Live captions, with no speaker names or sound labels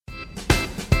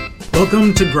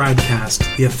Welcome to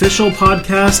GradCast, the official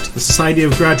podcast of the Society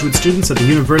of Graduate Students at the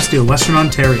University of Western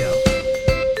Ontario.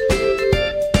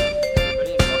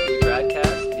 Everybody, and welcome to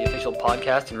GradCast, the official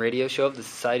podcast and radio show of the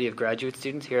Society of Graduate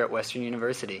Students here at Western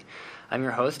University. I'm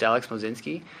your host, Alex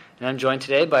Mozinski, and I'm joined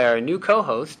today by our new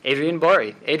co-host, Adrienne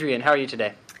Bory. Adrienne, how are you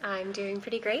today? I'm doing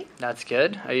pretty great. That's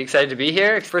good. Are you excited to be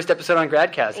here? First episode on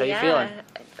GradCast. How are you feeling?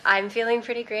 I'm feeling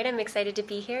pretty great. I'm excited to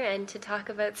be here and to talk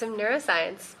about some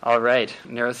neuroscience. All right.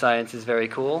 Neuroscience is very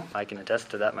cool. I can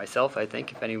attest to that myself, I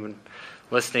think. If anyone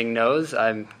listening knows,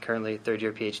 I'm currently a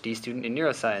third-year PhD student in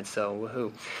neuroscience, so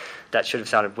woohoo. That should have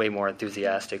sounded way more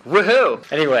enthusiastic. Woohoo!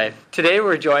 Anyway, today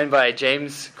we're joined by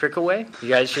James Crickleway. You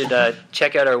guys should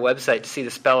check out our website to see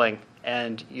the spelling,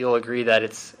 and you'll agree that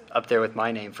it's up there with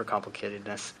my name for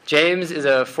complicatedness. James is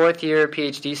a fourth-year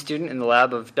PhD student in the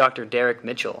lab of Dr. Derek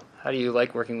Mitchell. How do you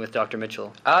like working with Dr.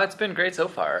 Mitchell? It's been great so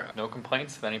far. No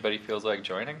complaints if anybody feels like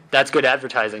joining. That's good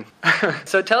advertising.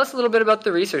 So tell us a little bit about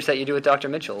the research that you do with Dr.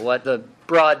 Mitchell. What the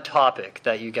broad topic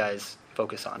that you guys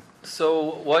focus on?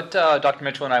 So what Dr.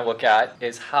 Mitchell and I look at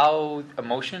is how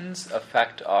emotions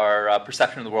affect our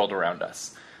perception of the world around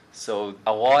us. So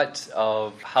a lot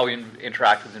of how we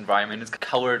interact with the environment is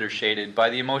colored or shaded by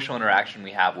the emotional interaction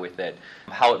we have with it,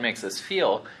 how it makes us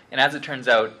feel. And as it turns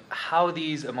out, how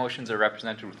these emotions are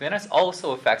represented within us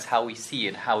also affects how we see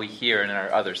and how we hear and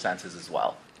our other senses as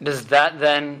well. Does that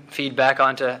then feed back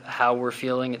onto how we're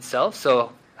feeling itself?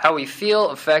 So how we feel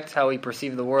affects how we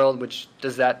perceive the world, which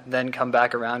does that then come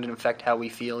back around and affect how we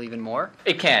feel even more?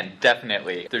 It can,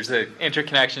 definitely. There's an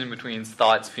interconnection between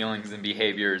thoughts, feelings, and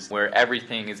behaviors where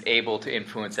everything is able to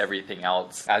influence everything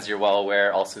else. As you're well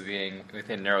aware, also being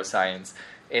within neuroscience,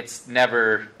 it's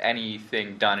never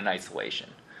anything done in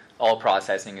isolation. All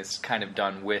processing is kind of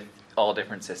done with all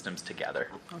different systems together.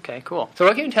 Okay, cool. So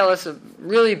what can you tell us of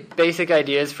really basic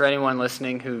ideas for anyone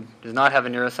listening who does not have a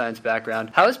neuroscience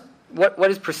background?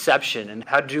 What is perception, and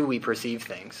how do we perceive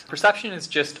things? Perception is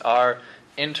just our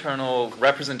internal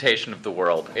representation of the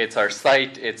world. It's our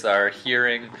sight, it's our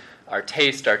hearing, our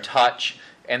taste, our touch,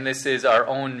 and this is our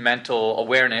own mental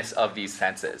awareness of these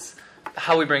senses.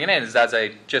 How we bring it in is, as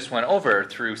I just went over,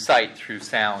 through sight, through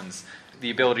sounds,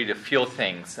 the ability to feel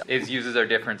things. It uses our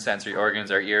different sensory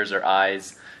organs, our ears, our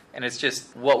eyes, and it's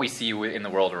just what we see in the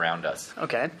world around us.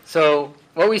 Okay, so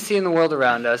what we see in the world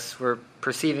around us, we're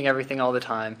perceiving everything all the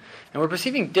time, and we're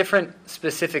perceiving different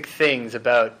specific things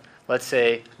about, let's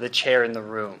say, the chair in the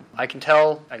room. I can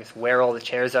tell, where all the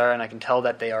chairs are, and I can tell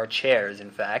that they are chairs, in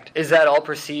fact. Is that all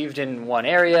perceived in one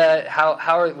area?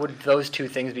 How would those two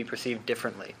things be perceived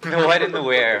differently? The what and the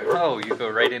where. Oh, you go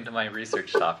right into my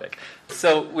research topic.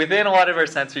 So within a lot of our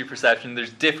sensory perception,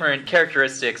 there's different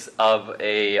characteristics of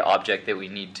a object that we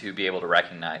need to be able to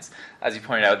recognize. As you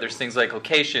pointed out, there's things like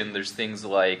location, there's things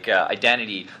like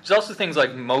identity, there's also things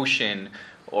like motion,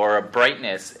 or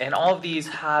brightness, and all of these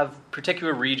have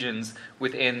particular regions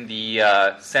within the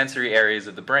sensory areas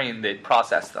of the brain that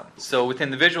process them. So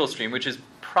within the visual stream, which is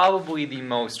probably the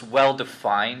most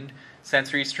well-defined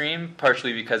sensory stream,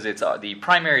 partially because it's the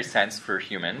primary sense for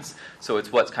humans, so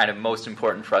it's what's kind of most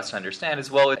important for us to understand as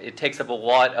well. It takes up a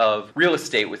lot of real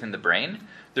estate within the brain.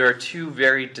 There are two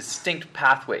very distinct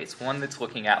pathways, one that's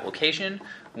looking at location,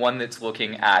 one that's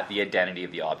looking at the identity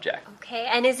of the object. Okay,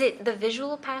 and is it the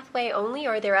visual pathway only,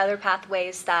 or are there other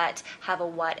pathways that have a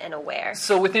what and a where?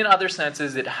 So within other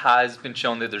senses, it has been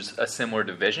shown that there's a similar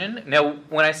division. Now,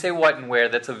 when I say what and where,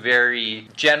 that's a very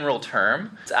general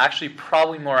term. It's actually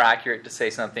probably more accurate to say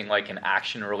something like an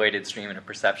action-related stream and a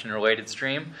perception-related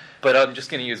stream, but I'm just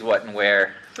going to use what and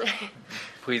where.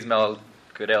 Please, Mel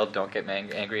Goodell, don't get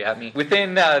angry at me.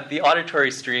 Within the auditory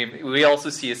stream, we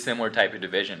also see a similar type of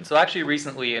division. So actually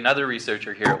recently, another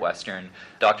researcher here at Western,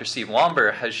 Dr. Steve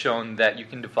Womber, has shown that you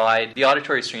can divide the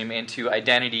auditory stream into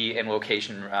identity and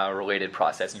location-related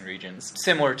processing regions,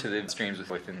 similar to the streams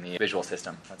within the visual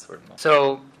system. That's sort of.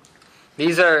 So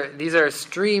these are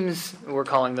streams, we're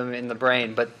calling them, in the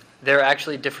brain, but there are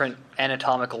actually different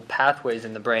anatomical pathways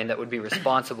in the brain that would be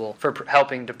responsible for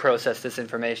helping to process this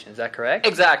information. Is that correct?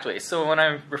 Exactly. So when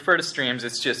I refer to streams,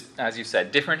 it's just, as you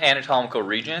said, different anatomical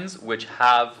regions which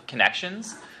have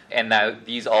connections, and now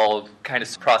these all kind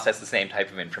of process the same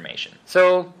type of information.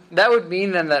 So that would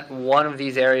mean then that one of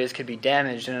these areas could be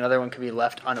damaged and another one could be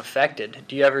left unaffected.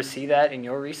 Do you ever see that in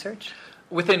your research?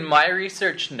 Within my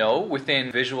research, no.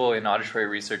 Within visual and auditory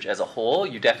research as a whole,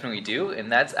 you definitely do, and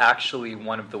that's actually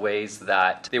one of the ways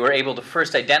that they were able to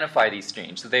first identify these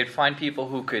streams. So they'd find people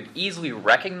who could easily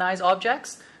recognize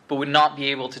objects, but would not be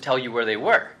able to tell you where they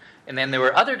were. And then there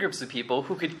were other groups of people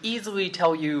who could easily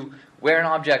tell you where an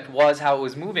object was, how it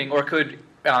was moving, or could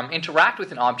interact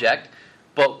with an object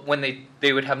but when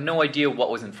they would have no idea what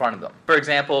was in front of them. For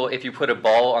example, if you put a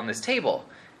ball on this table,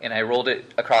 and I rolled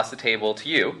it across the table to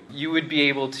you, you would be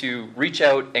able to reach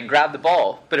out and grab the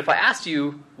ball. But if I asked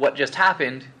you what just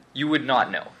happened, you would not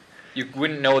know. You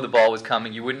wouldn't know the ball was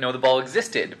coming, you wouldn't know the ball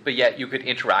existed, but yet you could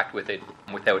interact with it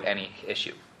without any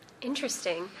issue.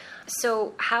 Interesting.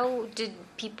 So how did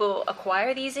people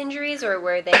acquire these injuries, or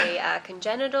were they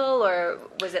congenital, or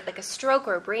was it like a stroke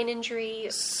or a brain injury?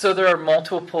 So there are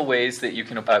multiple ways that you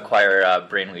can acquire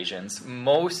brain lesions.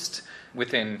 Most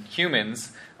within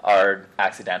humans are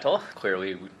accidental.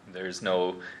 Clearly, there's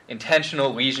no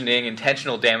intentional lesioning,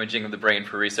 intentional damaging of the brain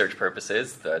for research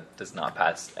purposes. That does not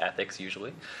pass ethics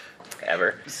usually,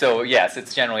 ever. So yes,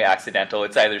 it's generally accidental.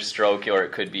 It's either stroke or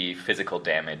it could be physical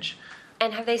damage.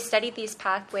 And have they studied these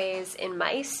pathways in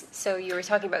mice? So you were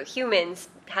talking about humans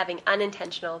having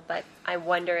unintentional, but I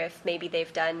wonder if maybe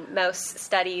they've done mouse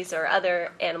studies or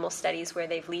other animal studies where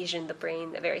they've lesioned the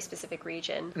brain, a very specific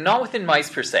region. Not within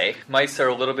mice per se. Mice are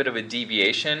a little bit of a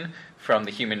deviation from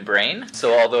the human brain.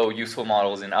 So although useful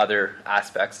models in other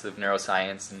aspects of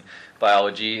neuroscience and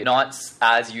biology, not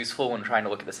as useful when trying to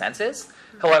look at the senses.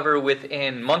 However,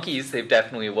 within monkeys, they've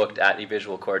definitely looked at the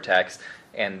visual cortex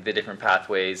and the different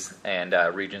pathways and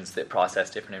regions that process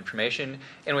different information.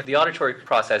 And with the auditory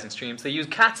processing streams, they use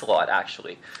cats a lot,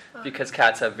 actually, because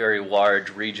cats have very large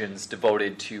regions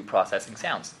devoted to processing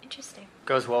sounds. Interesting.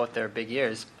 Goes well with their big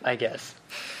ears, I guess.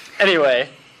 Anyway,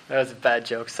 that was a bad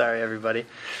joke. Sorry, everybody.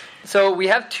 So we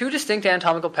have two distinct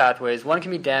anatomical pathways. One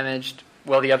can be damaged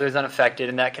while the other is unaffected,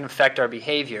 and that can affect our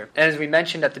behavior. And as we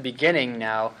mentioned at the beginning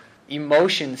now,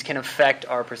 emotions can affect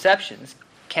our perceptions.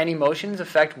 Can emotions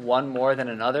affect one more than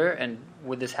another, and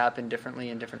would this happen differently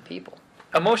in different people?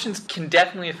 Emotions can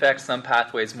definitely affect some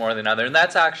pathways more than others, and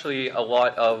that's actually a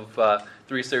lot of the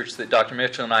research that Dr.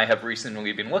 Mitchell and I have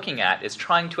recently been looking at, is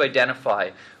trying to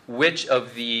identify which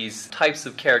of these types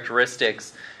of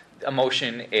characteristics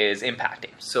emotion is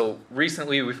impacting. So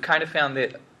recently we've kind of found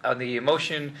that the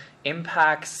emotion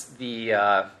impacts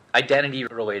the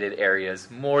identity-related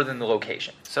areas more than the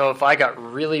location. So if I got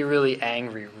really, really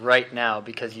angry right now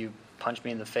because you punched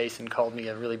me in the face and called me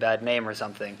a really bad name or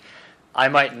something, I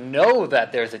might know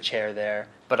that there's a chair there,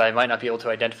 but I might not be able to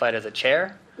identify it as a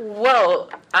chair? Well,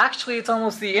 actually, it's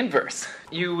almost the inverse.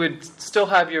 You would still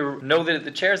know that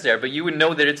the chair's there, but you would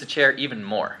know that it's a chair even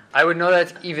more. I would know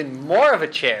that it's even more of a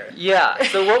chair. Yeah,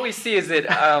 so what we see is that,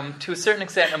 to a certain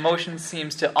extent, emotion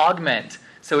seems to augment.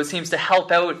 So it seems to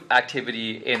help out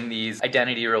activity in these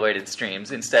identity-related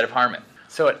streams instead of harm it.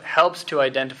 So it helps to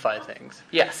identify things.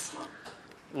 Yes.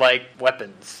 Like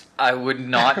weapons. I would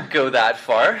not go that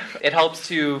far. It helps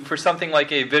for something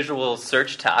like a visual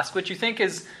search task, which you think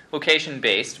is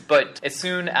location-based, but as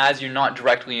soon as you're not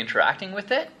directly interacting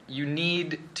with it, you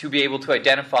need to be able to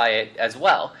identify it as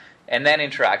well, and then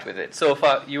interact with it. So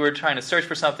if you were trying to search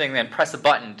for something, then press a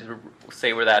button to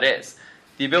say where that is.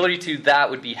 The ability to that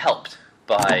would be helped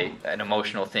by an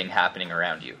emotional thing happening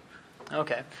around you.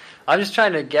 Okay. I'm just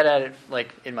trying to get at it,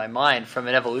 like, in my mind from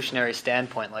an evolutionary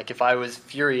standpoint. Like, if I was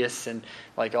furious and,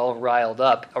 like, all riled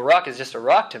up, a rock is just a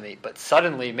rock to me, but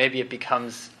suddenly maybe it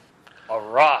becomes a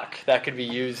rock that could be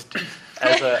used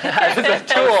as a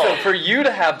tool. So for you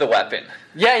to have the weapon.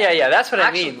 Yeah, that's what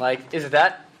I mean. Like, is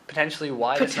that potentially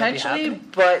why this might be happening?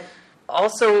 But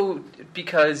also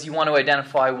because you want to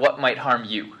identify what might harm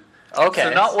you. Okay.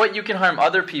 So not what you can harm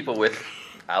other people with,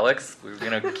 Alex. We're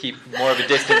going to keep more of a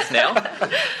distance now.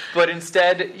 But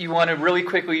instead, you want to really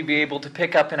quickly be able to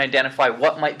pick up and identify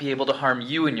what might be able to harm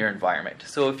you in your environment.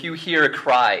 So if you hear a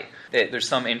cry that there's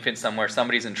some infant somewhere,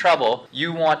 somebody's in trouble,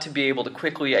 you want to be able to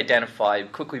quickly identify,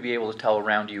 quickly be able to tell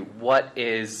around you what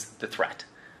is the threat.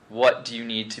 What do you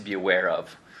need to be aware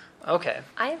of? Okay.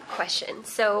 I have a question.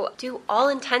 So do all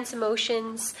intense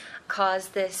emotions cause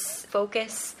this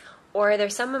focus? Or are there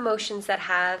some emotions that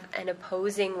have an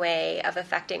opposing way of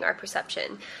affecting our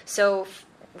perception? So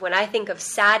when I think of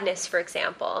sadness, for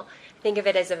example, I think of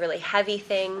it as a really heavy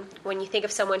thing. When you think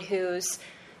of someone who's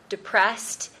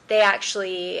depressed, they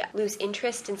actually lose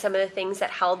interest in some of the things that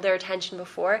held their attention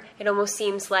before. It almost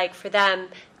seems like for them,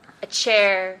 a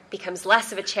chair becomes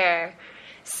less of a chair.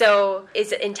 So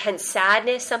is intense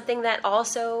sadness something that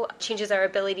also changes our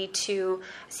ability to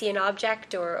see an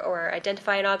object or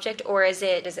identify an object, or does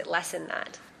it lessen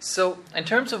that? So in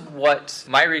terms of what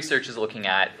my research is looking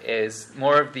at is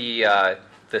more of the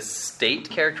state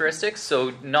characteristics,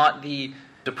 so not the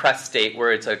depressed state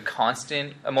where it's a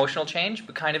constant emotional change,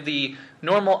 but kind of the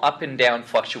normal up and down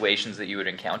fluctuations that you would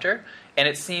encounter. And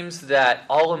it seems that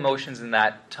all emotions in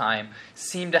that time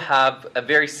seem to have a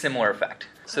very similar effect.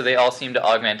 So they all seem to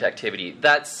augment activity.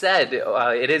 That said,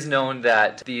 it is known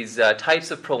that these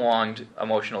types of prolonged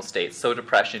emotional states, so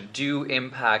depression, do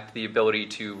impact the ability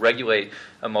to regulate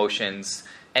emotions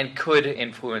and could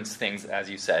influence things, as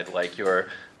you said, like your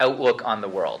outlook on the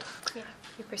world. Yeah,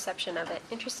 your perception of it.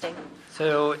 Interesting.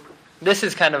 So this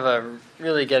is kind of a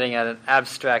really getting at an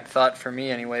abstract thought for me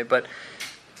anyway, but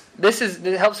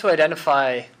it helps to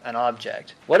identify an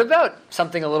object. What about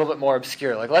something a little bit more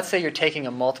obscure? Like, let's say you're taking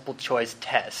a multiple choice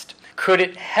test. Could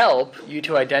it help you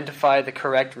to identify the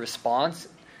correct response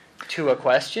to a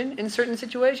question in certain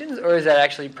situations, or is that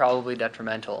actually probably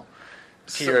detrimental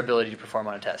to your ability to perform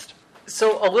on a test?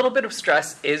 So a little bit of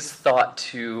stress is thought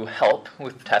to help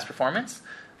with test performance.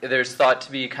 There's thought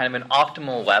to be kind of an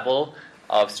optimal level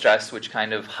of stress which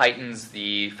kind of heightens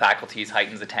the faculties,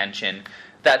 heightens attention.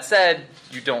 That said,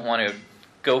 you don't want to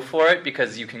go for it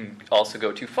because you can also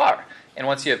go too far. And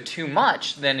once you have too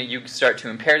much, then you start to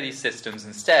impair these systems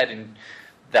instead, and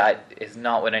that is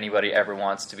not what anybody ever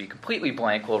wants, to be completely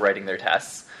blank while writing their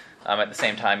tests. At the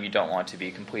same time, you don't want to be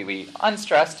completely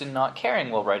unstressed and not caring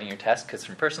while writing your test, because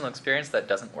from personal experience, that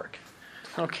doesn't work.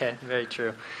 Okay, very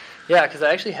true. Yeah, because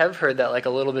I actually have heard that like a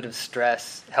little bit of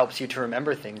stress helps you to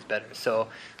remember things better. So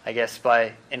I guess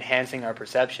by enhancing our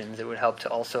perceptions, it would help to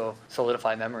also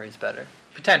solidify memories better.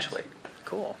 Potentially.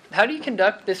 Cool. How do you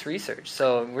conduct this research?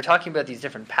 So we're talking about these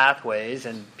different pathways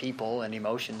and people and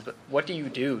emotions, but what do you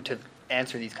do to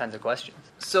answer these kinds of questions?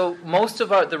 So most of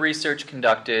the research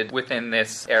conducted within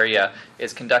this area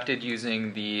is conducted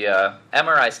using the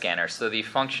MRI scanner, so the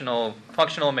functional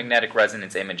magnetic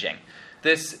resonance imaging.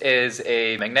 This is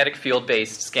a magnetic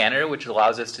field-based scanner which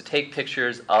allows us to take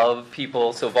pictures of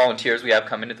people, so volunteers we have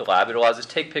come into the lab. It allows us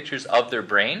to take pictures of their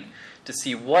brain to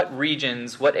see what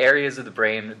regions, what areas of the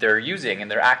brain they're using and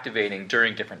they're activating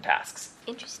during different tasks.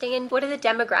 Interesting. And what are the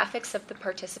demographics of the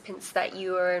participants that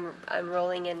you are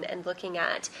enrolling and looking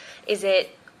at? Is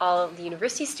it all of the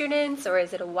university students, or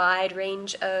is it a wide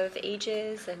range of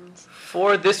ages? And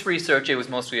for this research, it was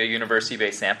mostly a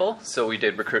university-based sample, so we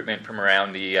did recruitment from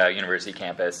around the university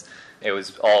campus. It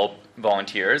was all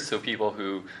volunteers, so people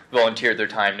who volunteered their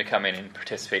time to come in and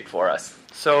participate for us.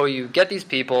 So you get these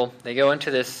people, they go into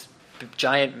this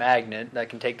giant magnet that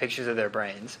can take pictures of their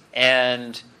brains,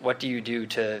 and what do you do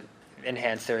to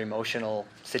enhance their emotional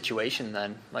situation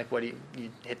then? Like, what do you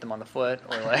hit them on the foot,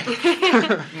 or like?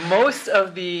 Most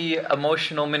of the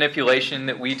emotional manipulation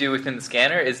that we do within the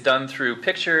scanner is done through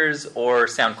pictures or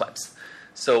sound clips.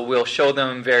 So we'll show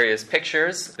them various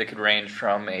pictures. They could range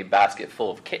from a basket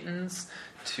full of kittens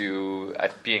to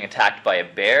being attacked by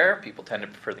a bear. People tend to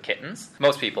prefer the kittens.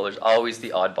 Most people, there's always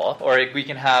the oddball. Or we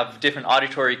can have different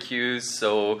auditory cues,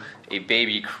 so a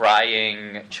baby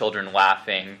crying, children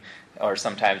laughing, or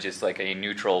sometimes just like a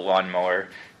neutral lawnmower.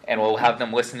 And we'll have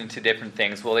them listen to different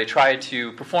things while they try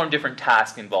to perform different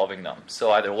tasks involving them. So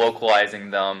either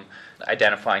localizing them,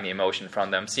 identifying the emotion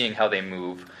from them, seeing how they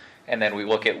move. And then we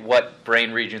look at what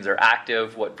brain regions are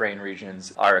active, what brain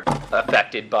regions are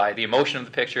affected by the emotion of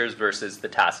the pictures versus the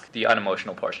task, the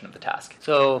unemotional portion of the task.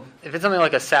 So if it's something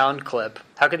like a sound clip,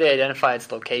 how could they identify its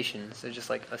location? Is it just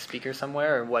like a speaker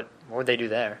somewhere, or what would they do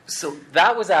there? So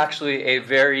that was actually a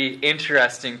very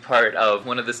interesting part of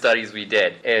one of the studies we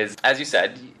did, is, as you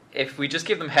said, if we just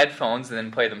give them headphones and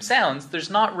then play them sounds,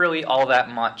 there's not really all that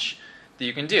much that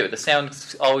you can do. The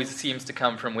sound always seems to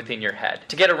come from within your head.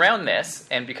 To get around this,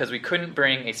 and because we couldn't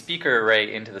bring a speaker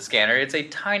array into the scanner, it's a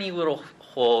tiny little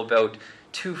hole about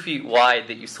 2 feet wide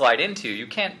that you slide into. You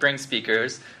can't bring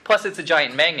speakers. Plus, it's a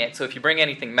giant magnet, so if you bring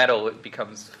anything metal, it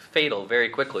becomes fatal very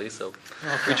quickly. So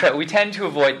we tend to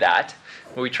avoid that.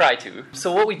 We try to.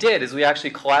 So what we did is we actually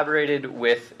collaborated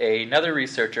with another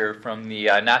researcher from the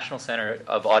National Center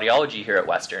of Audiology here at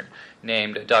Western,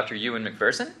 named Dr. Ewan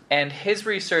McPherson, and his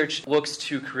research looks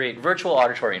to create virtual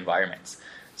auditory environments.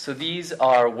 So these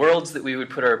are worlds that we would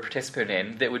put our participant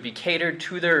in that would be catered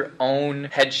to their own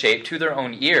head shape, to their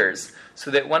own ears,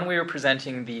 so that when we were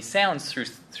presenting the sounds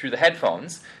through the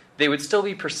headphones, they would still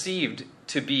be perceived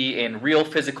to be in real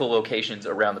physical locations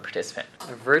around the participant.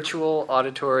 A virtual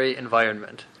auditory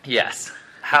environment. Yes.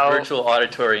 Virtual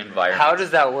auditory environment. How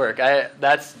does that work?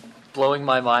 That's blowing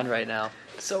my mind right now.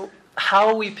 So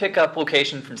how we pick up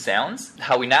location from sounds,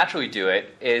 how we naturally do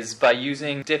it, is by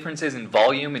using differences in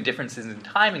volume and differences in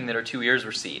timing that our two ears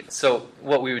receive. So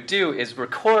what we would do is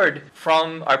record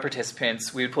from our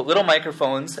participants. We would put little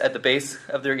microphones at the base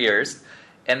of their ears,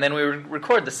 and then we would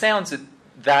record the sounds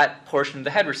that portion of the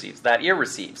head receives, that ear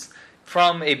receives.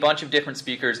 from a bunch of different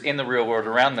speakers in the real world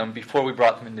around them before we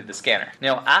brought them into the scanner.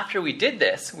 Now, after we did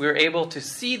this, we were able to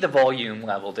see the volume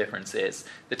level differences,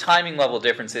 the timing level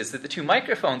differences that the two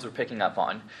microphones were picking up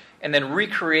on, and then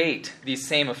recreate these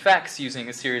same effects using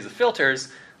a series of filters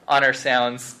on our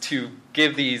sounds to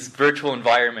give these virtual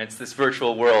environments, this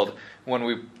virtual world, when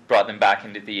we brought them back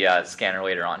into the scanner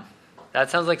later on. That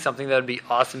sounds like something that would be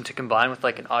awesome to combine with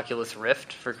like an Oculus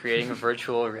Rift for creating a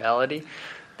virtual reality.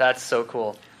 That's so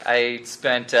cool. I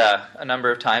spent a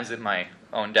number of times at my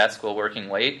own desk while working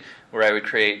late where I would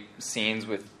create scenes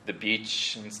with the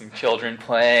beach and some children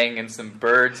playing and some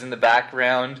birds in the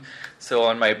background. So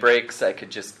on my breaks, I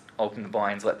could just open the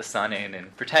blinds, let the sun in,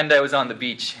 and pretend I was on the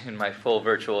beach in my full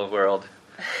virtual world.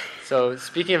 So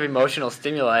speaking of emotional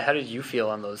stimuli, how did you feel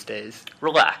on those days?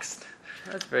 Relaxed.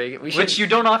 That's very good. Which you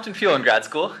don't often feel in grad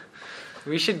school.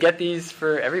 We should get these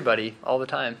for everybody all the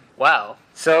time. Wow.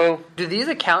 So do these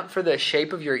account for the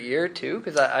shape of your ear too?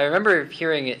 Because I remember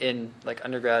hearing in like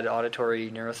undergrad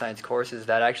auditory neuroscience courses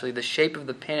that actually the shape of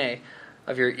the pinnae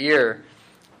of your ear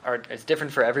it's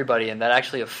different for everybody, and that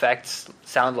actually affects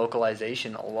sound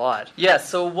localization a lot. Yeah,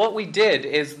 so what we did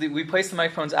is we placed the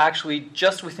microphones actually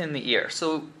just within the ear.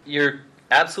 So you're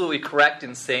absolutely correct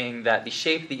in saying that the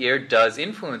shape of the ear does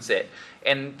influence it.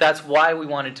 And that's why we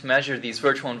wanted to measure these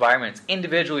virtual environments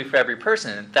individually for every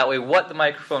person. That way what the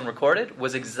microphone recorded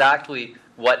was exactly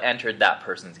what entered that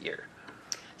person's ear.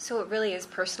 So it really is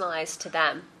personalized to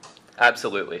them.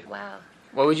 Absolutely. Wow.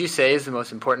 What would you say is the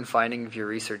most important finding of your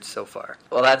research so far?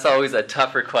 Well, that's always a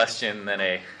tougher question than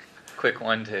a quick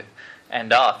one to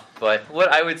end off. But what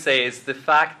I would say is the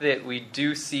fact that we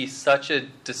do see such a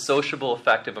dissociable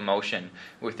effect of emotion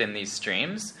within these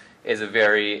streams is a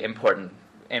very important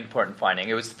finding.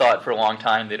 It was thought for a long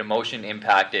time that emotion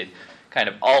impacted kind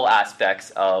of all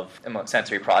aspects of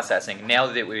sensory processing. Now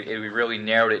that we really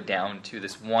narrowed it down to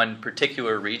this one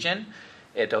particular region,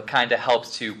 it kind of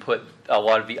helps to put a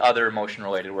lot of the other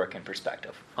emotion-related work in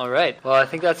perspective. All right. Well, I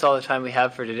think that's all the time we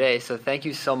have for today. So thank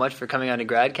you so much for coming on to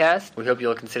GradCast. We hope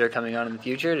you'll consider coming on in the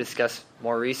future to discuss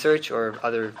more research or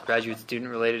other graduate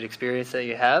student-related experience that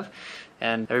you have.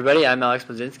 And everybody, I'm Alex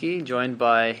Blazinski, joined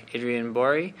by Adrian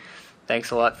Bori.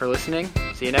 Thanks a lot for listening.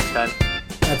 See you next time.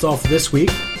 That's all for this week.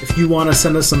 If you want to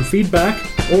send us some feedback,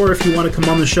 or if you want to come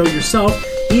on the show yourself,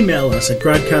 email us at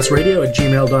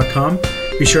gradcastradio@gmail.com.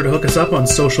 Be sure to hook us up on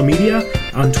social media.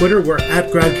 On Twitter, we're at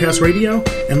GradCastRadio,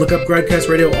 and look up GradCast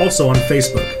Radio also on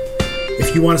Facebook.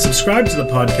 If you want to subscribe to the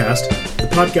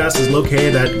podcast is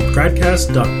located at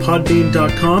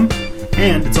gradcast.podbean.com,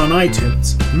 and it's on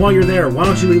iTunes. And while you're there, why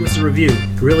don't you leave us a review?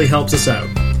 It really helps us out.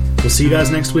 We'll see you guys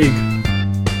next week.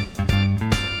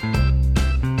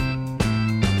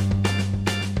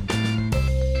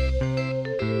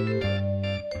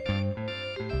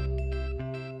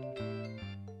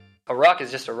 A rock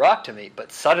is just a rock to me,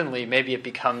 but suddenly maybe it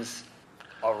becomes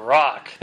a rock.